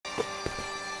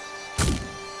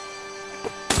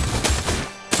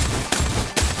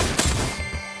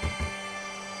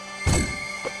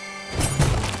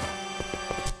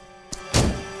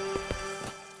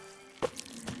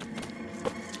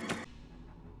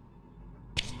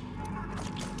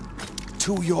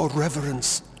To your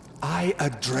reverence, I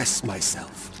address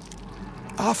myself.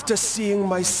 After seeing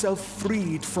myself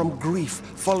freed from grief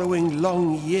following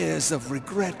long years of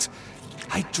regret,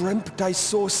 I dreamt I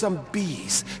saw some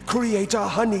bees create a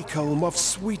honeycomb of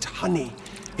sweet honey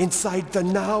inside the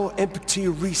now empty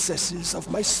recesses of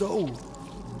my soul.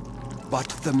 But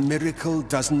the miracle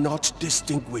does not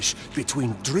distinguish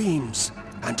between dreams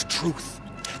and truth,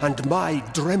 and my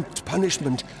dreamt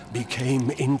punishment became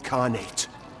incarnate.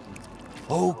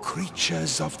 O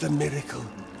creatures of the miracle,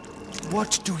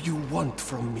 what do you want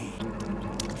from me?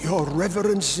 Your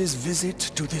reverence's visit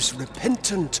to this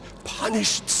repentant,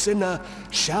 punished sinner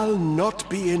shall not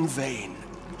be in vain.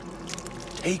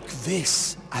 Take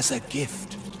this as a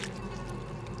gift.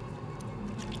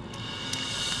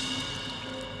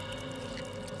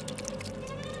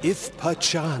 If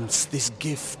perchance this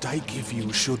gift I give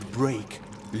you should break,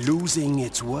 losing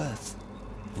its worth,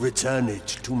 return it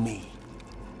to me.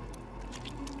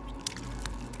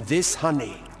 This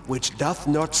honey, which doth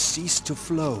not cease to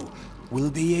flow, will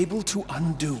be able to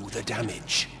undo the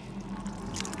damage.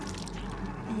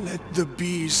 Let the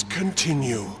bees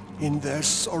continue in their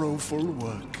sorrowful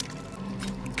work.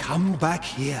 Come back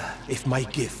here if my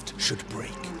gift should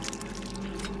break.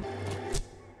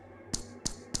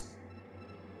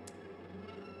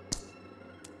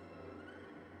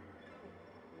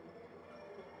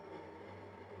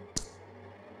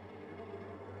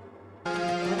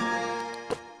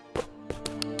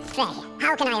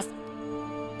 How can I...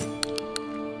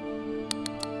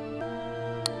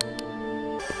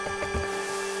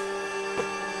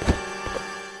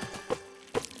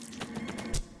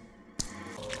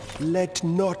 Let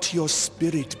not your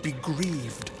spirit be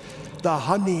grieved. The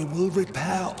honey will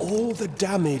repair all the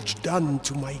damage done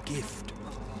to my gift.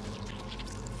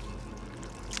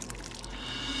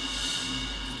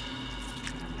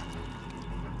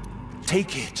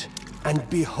 Take it and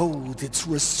behold its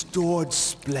restored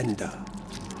splendor.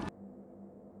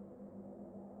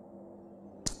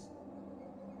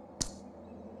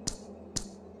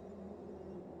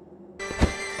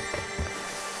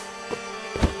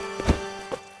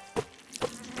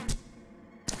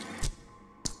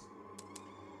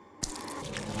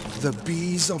 The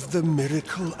bees of the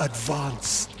miracle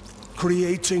advance,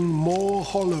 creating more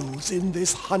hollows in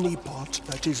this honeypot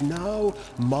that is now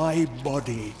my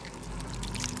body.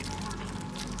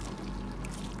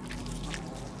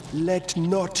 Let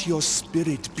not your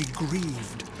spirit be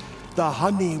grieved. The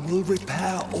honey will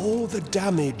repair all the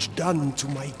damage done to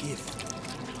my gift.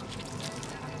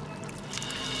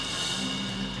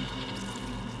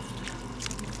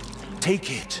 Take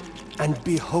it and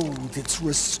behold its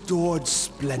restored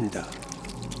splendor.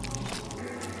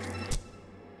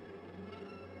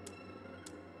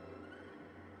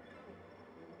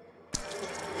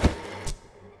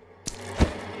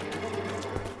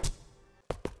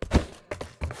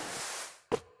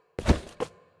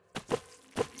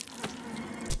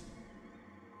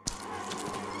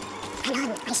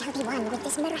 Anon I shall be one with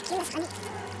this miraculous honey,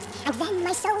 and then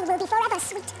my soul will be forever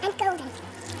sweet and golden.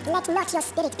 Let not your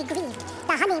spirit be grieved.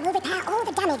 The honey will repair all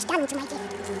the damage done to my gift.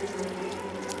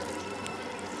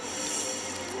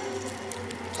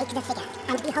 Take the figure,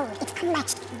 and behold its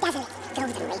unmatched, dazzling,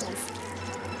 golden radiance.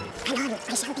 Anon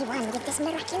I shall be one with this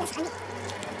miraculous honey,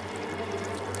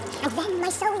 and then my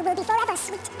soul will be forever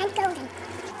sweet and golden.